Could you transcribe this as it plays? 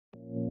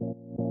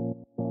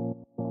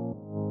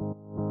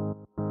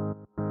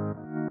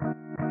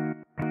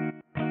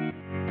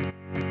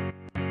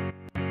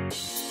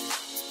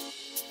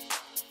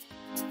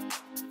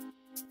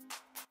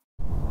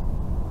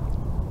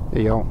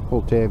Hey y'all,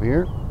 PullTab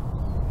here.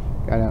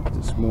 Got out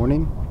this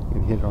morning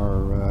and hit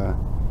our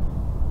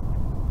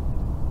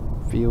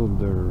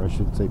field, or I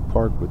should say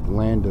park, with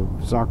land of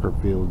soccer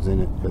fields in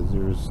it, because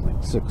there's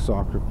like 6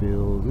 soccer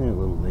fields and a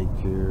little lake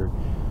here.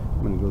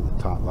 I'm going to go to the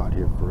tot lot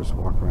here first,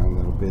 walk around a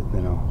little bit,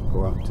 then I'll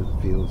go out to the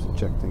fields and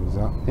check things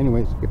out.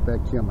 Anyways, get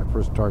back to you on my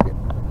first target.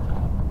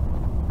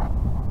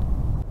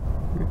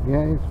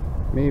 Guys,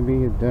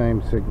 maybe a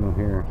dime signal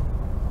here.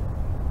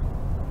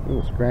 A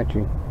little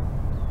scratchy.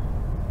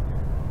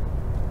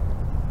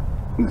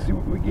 Let's see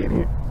what we get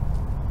here.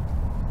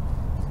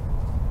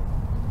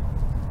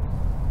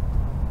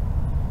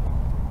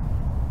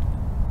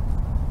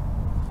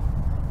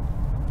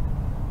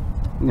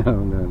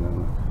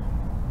 No.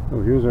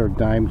 Oh, here's our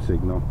dime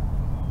signal.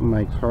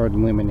 Mike's hard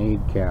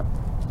lemonade cap.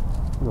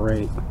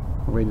 Right.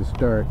 Way to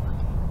start.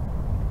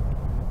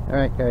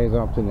 Alright guys,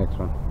 off to the next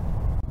one.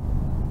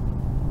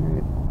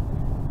 Alright.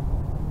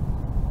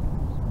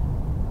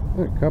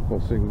 Got a couple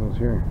signals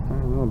here. I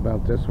don't know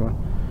about this one.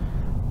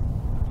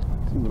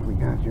 Let's see what we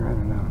got here. I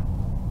don't know.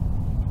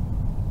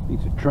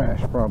 Piece of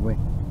trash, probably.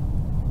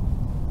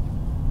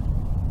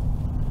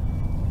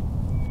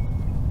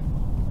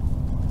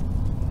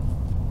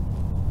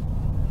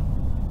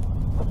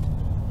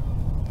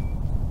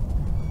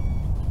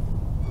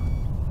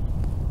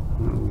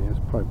 Yeah, it's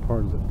probably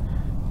part of the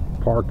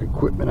park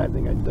equipment. I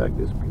think I dug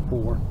this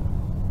before.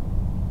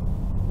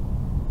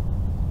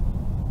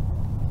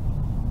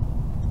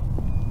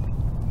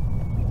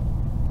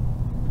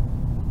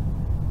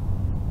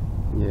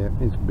 Yeah,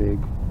 it's big.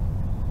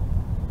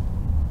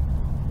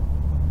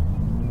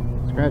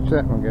 Scratch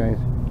that one, guys.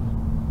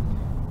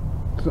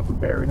 Something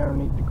buried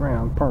underneath the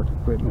ground. Park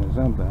equipment or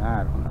something.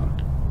 I don't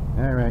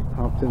know. Alright,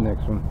 off to the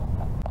next one.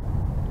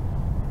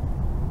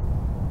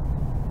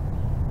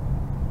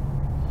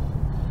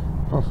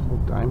 Possible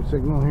dime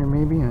signal here,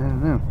 maybe? I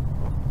don't know.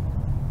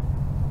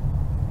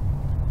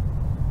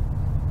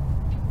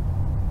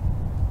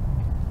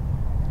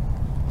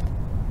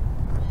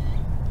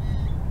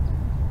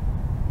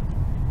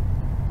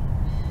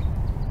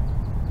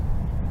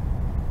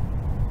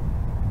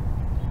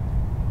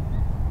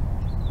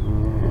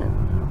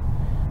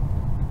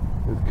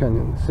 Kind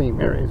of in the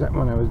same area as that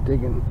one I was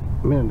digging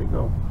a minute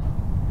ago.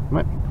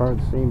 Might be part of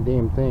the same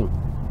damn thing.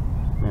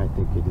 I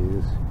think it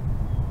is.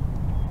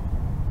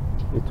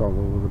 It's all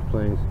over the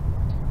place.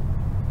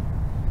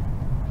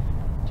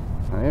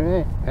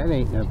 Alright, that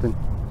ain't nothing.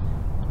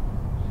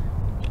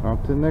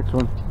 Off to the next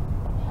one.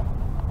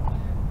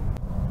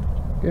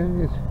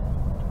 Guys,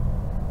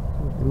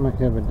 we might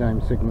have a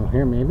dime signal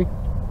here, maybe.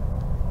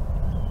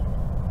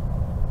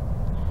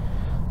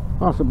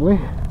 Possibly.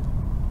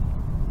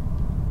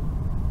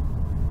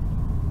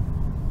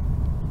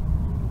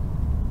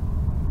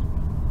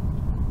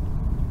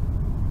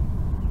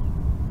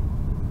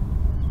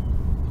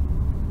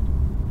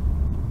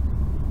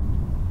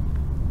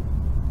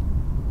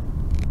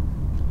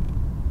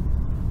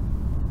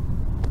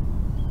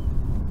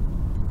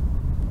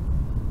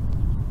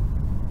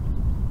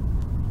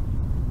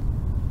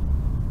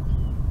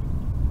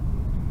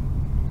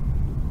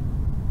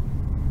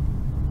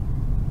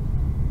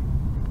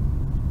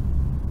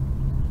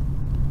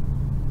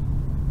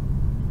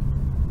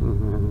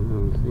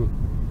 Let's see.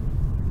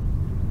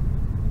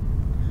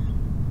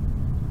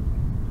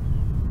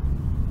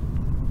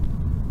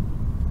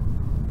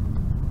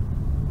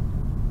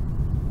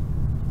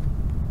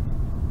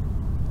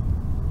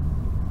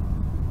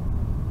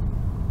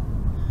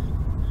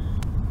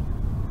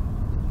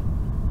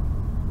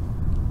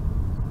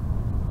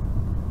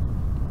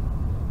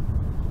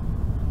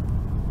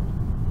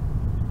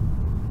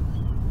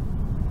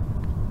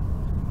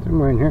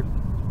 Somewhere in here.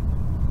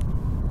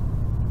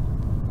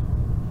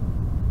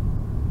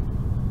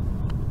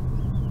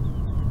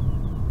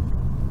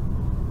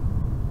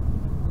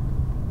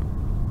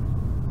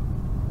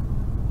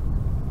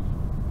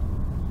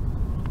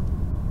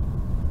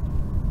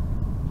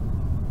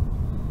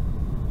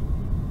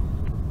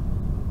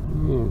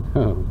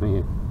 Oh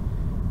man,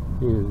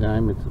 here's a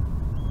dime. It's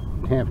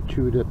a half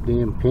chewed up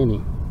damn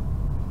penny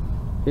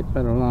hit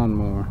by the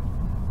lawnmower.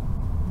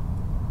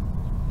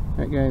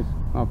 Alright guys,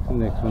 off to the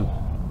next one.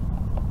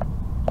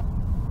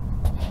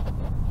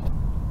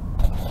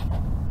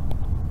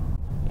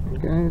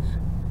 Alright guys,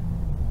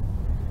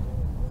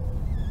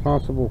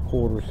 possible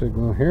quarter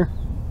signal here.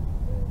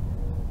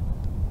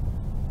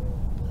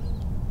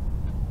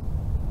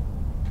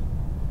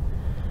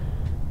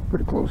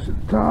 Pretty close to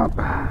the top.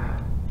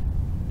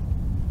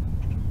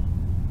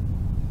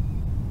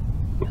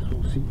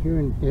 See here,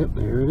 and yep,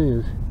 there it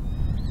is,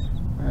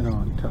 right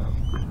on top.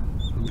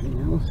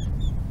 Anything else?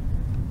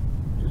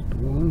 Just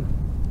one.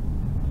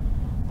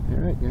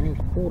 Alright guys,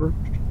 quarter.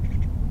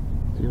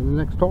 See you in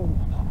the next hole.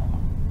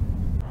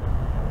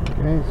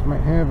 Guys,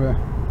 might have a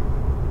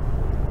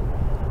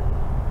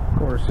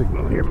quarter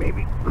signal here,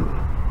 maybe.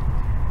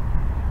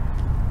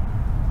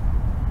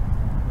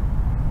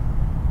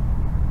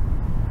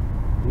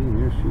 And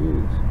there she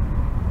is.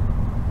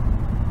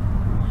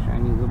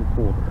 Shiny little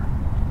quarter.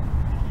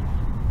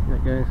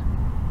 Alright guys,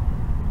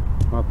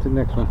 off to the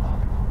next one.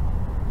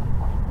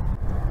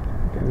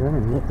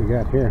 don't know what we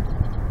got here.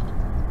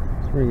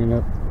 Bringing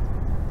up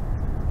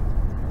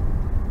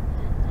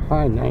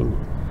high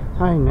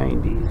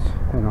 90s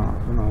and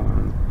off and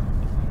on.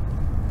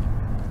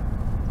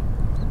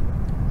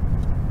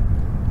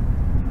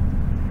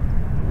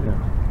 Yeah,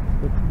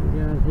 what do we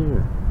got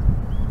here?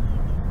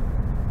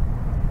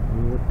 I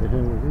don't know what the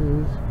hell it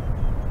is.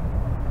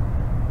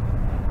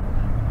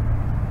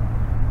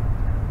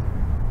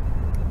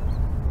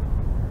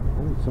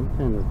 Oh, some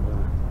kind of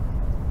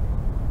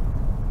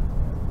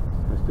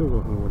I still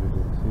don't know what it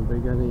is. Anybody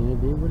got any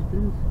idea what it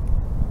is?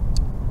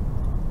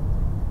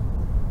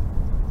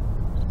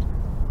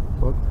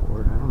 Plug for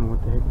it. I don't know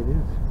what the heck it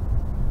is.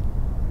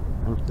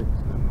 I don't think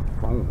it's on my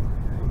phone or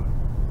anything.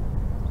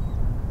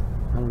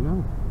 I don't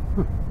know.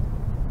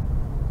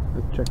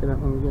 Let's check it out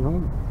when we get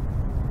home.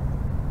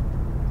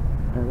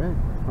 Alright,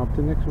 off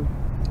to the next one.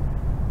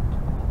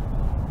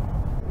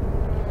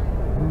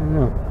 I don't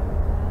know.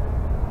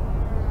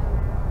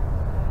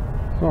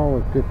 It's all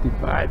at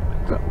 55,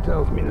 but something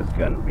tells me it's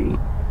gonna be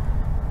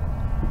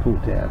a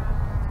PullTab.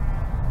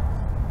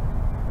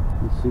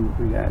 Let's see what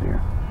we got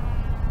here.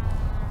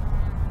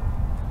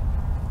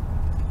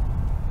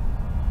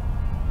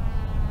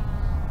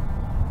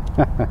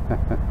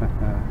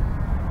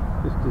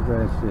 Just as I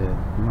said,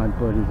 my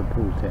buddy the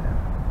PullTab.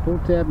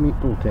 PullTab meet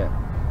PullTab.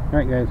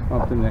 Alright guys,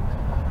 off to the next.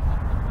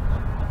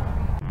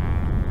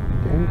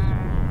 Guys.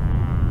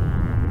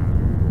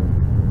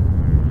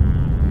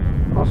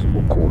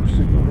 Possible quarter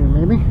signal here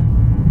maybe.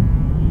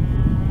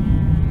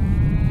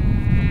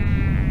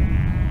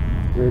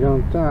 Right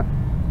on top.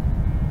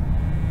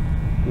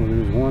 Well,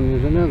 there's one,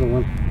 there's another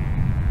one.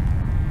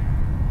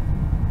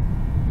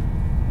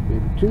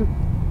 Maybe two.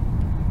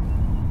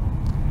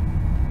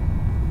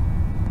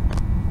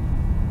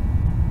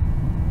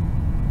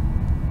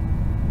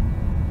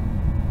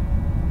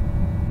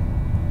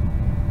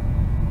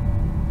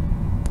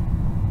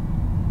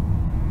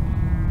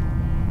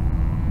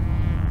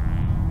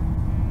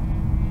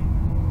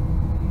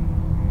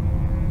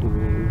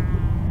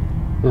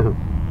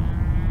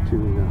 To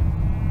the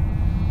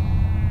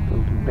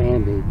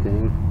band-aid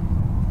thing.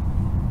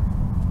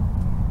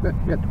 But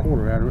got the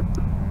quarter out of it.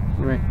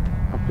 Alright,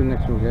 off to the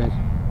next one, guys.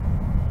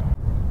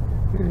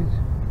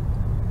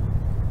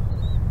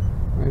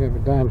 Might have a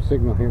dime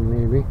signal here,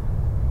 maybe.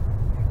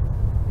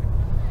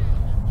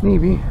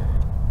 Maybe.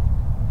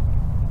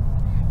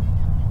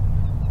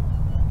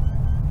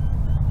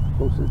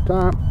 Close to the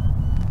top.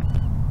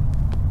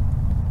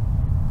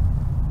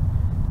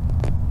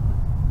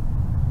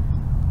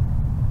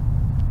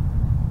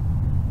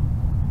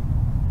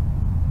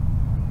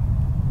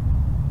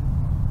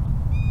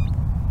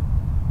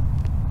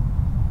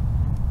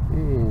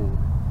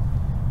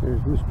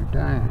 There's Mr.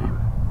 Dime.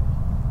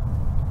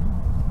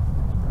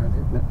 That's about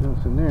it. Nothing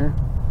else in there.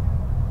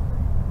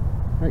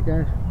 Alright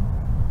guys.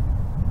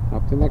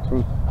 Up to the next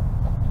one.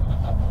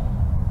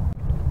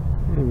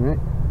 Alright.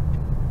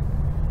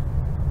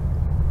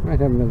 Might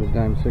have another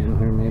dime signal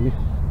here maybe.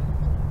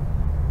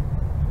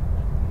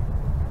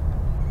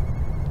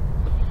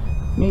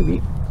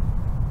 Maybe.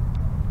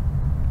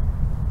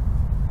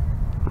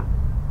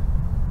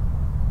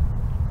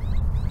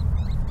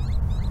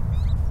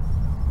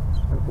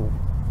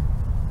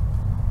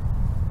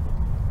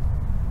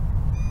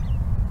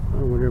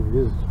 Whatever it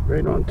is,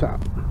 right on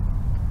top.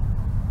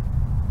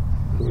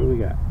 What do we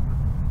got?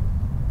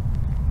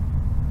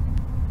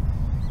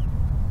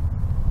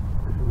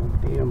 There's no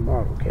damn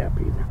bottle cap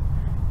either.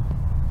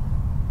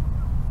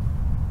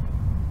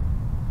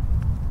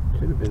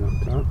 Should have been on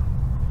top.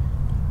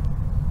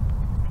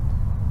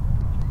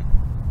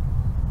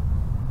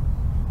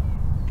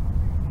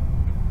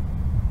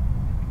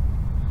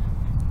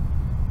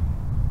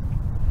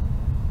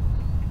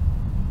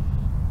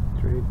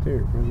 It's right there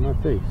in front of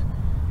my face.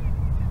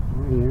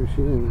 And there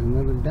she is,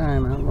 another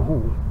dime out of the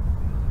hole.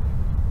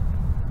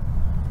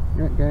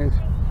 Alright guys,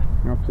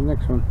 off to the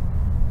next one.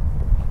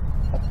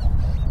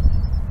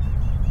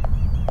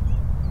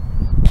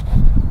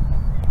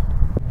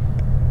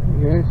 Hey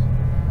guys,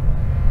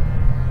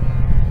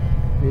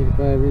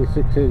 85,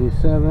 86,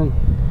 87.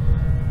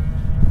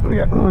 We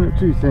got one or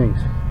two things.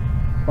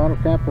 Bottle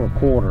cap or a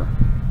quarter.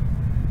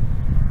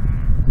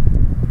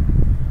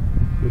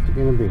 What's it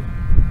gonna be?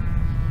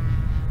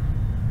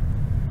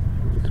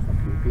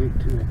 Big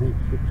too, I think.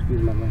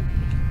 Excuse my language.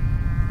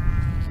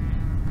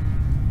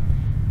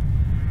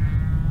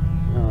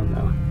 Oh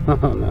no.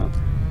 Oh no.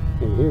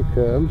 And here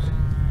comes.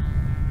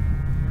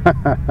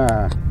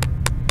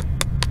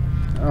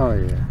 Oh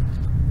yeah.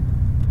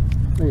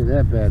 Look at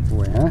that bad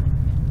boy, huh?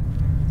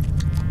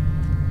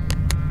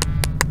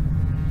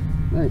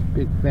 Nice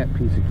big fat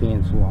piece of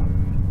can slaw.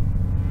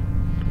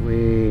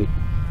 Wait.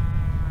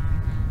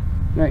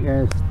 Alright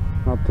guys,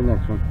 off to the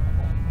next one.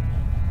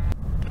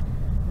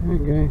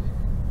 Alright guys.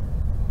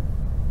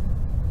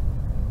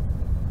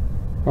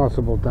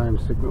 Possible dime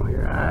signal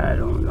here. I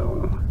don't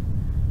know.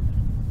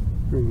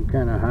 Ringing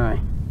kind of high.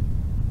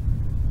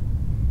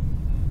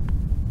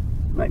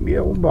 Might be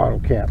an old bottle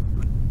cap.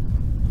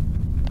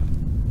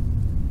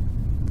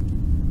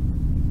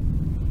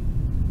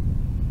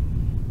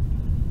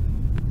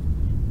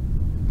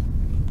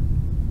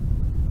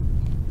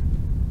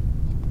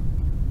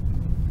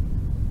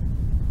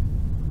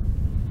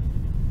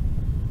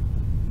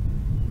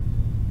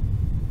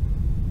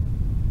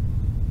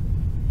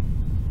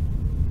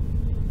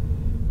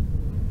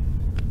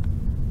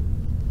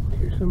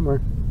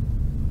 somewhere.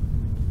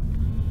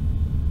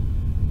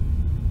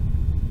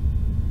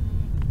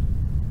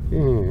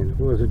 And it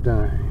was a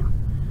dime.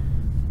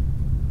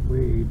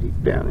 Way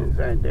deep down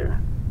inside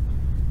there.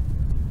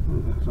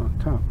 That's on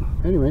top.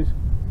 Anyways,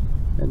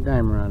 got a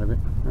dimer out of it.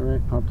 Alright,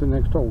 off to the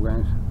next hole,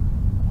 guys.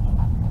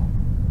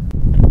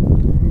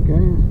 Okay,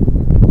 guys.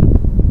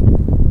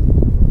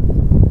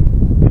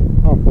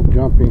 Awful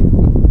jumpy.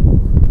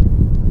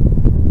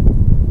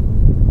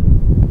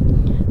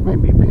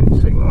 Might be a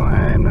penny signal,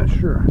 I'm not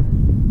sure.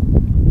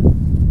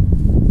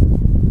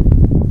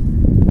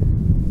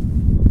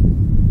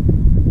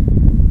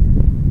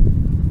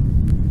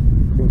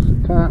 Close the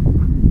top.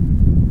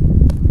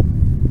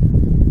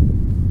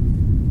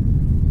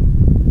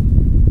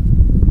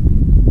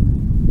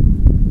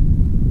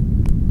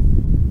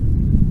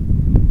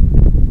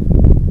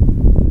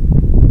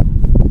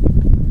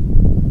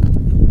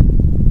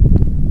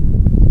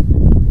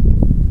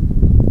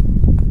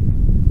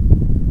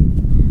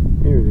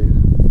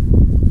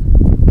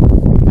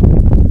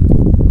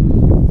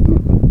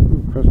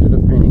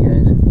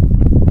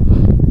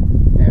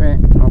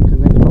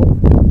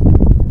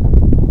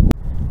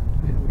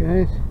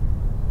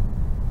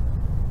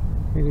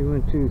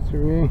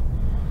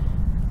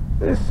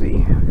 Let's see, we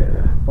got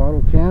a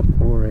bottle cap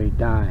or a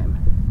dime.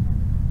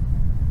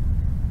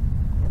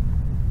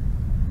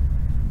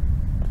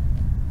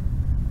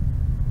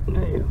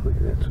 Hey, look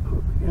at that.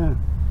 Yeah,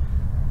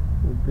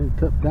 a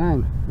bent up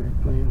dime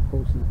right laying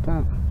close to the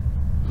top.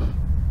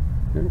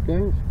 Alright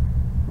guys,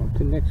 on to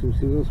the next one,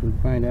 see what else we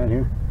can find out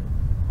here.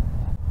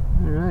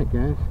 Alright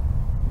guys,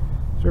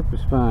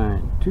 surface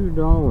find, $2.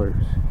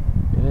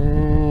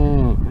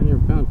 Dang, I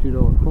never found a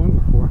 $2 coin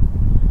before.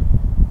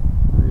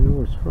 I don't know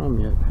where it's from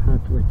yet. I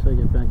have to wait till I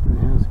get back to the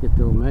house, get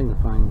the old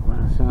magnifying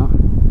glass out.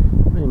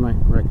 You might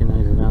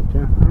recognize it out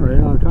there. Alright,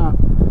 on top,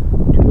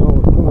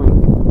 $2 coin.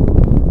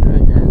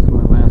 Alright guys, this is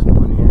my last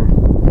one here.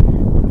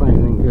 If I find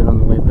anything good on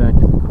the way back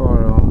to the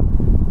car, I'll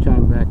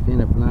chime back in.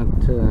 If not,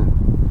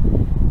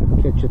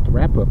 catch you at the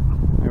wrap up.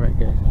 Alright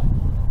guys.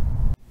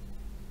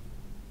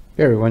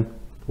 Hey everyone,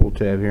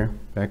 PullTab here,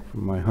 back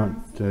from my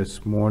hunt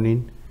this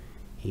morning,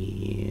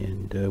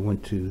 and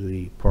went to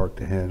the park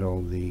that had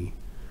all the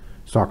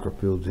soccer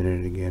fields in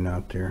it again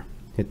out there.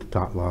 Hit the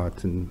tot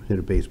lots and hit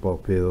a baseball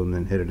field and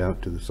then headed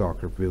out to the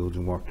soccer fields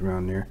and walked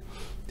around there.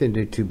 Didn't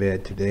do too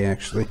bad today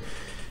actually.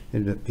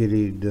 Ended up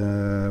getting,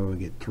 we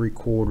get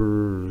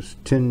 3/4,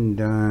 10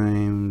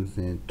 dimes,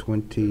 and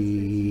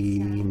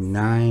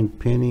 29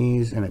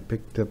 pennies, and I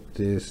picked up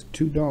this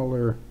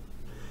 $2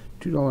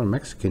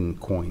 Mexican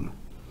coin.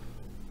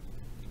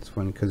 It's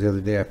funny because the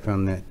other day I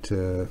found that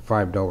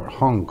 $5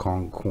 Hong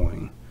Kong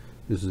coin.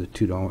 This is a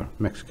 $2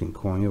 Mexican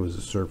coin. It was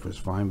a surface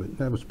find, but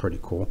that was pretty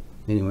cool.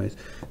 Anyways,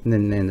 and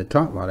then in the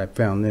top lot I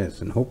found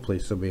this, and hopefully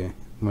somebody,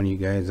 one of you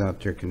guys out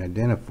there, can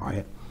identify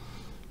it.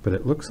 But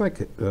it looks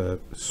like a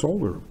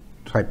solar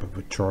type of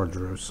a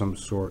charger of some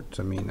sort.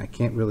 I mean, I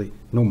can't really,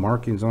 no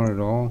markings on it at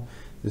all.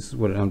 This is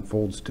what it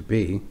unfolds to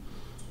be.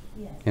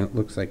 Yes. And it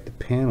looks like the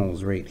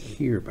panel's right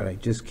here, but I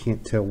just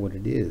can't tell what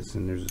it is.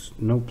 And there's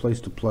no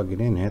place to plug it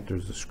in at.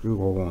 There's a screw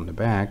hole on the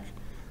back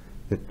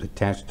that's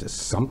attached to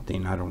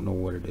something. I don't know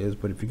what it is,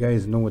 but if you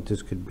guys know what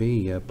this could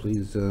be,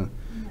 please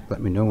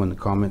let me know in the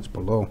comments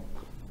below.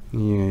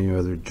 Yeah, your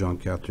other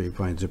junk out there, you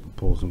find zipper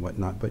pulls and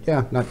whatnot. But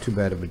yeah, not too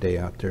bad of a day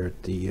out there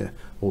at the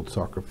old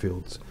soccer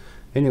fields.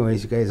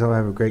 Anyways, you guys all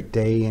have a great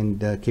day,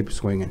 and keep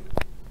swinging.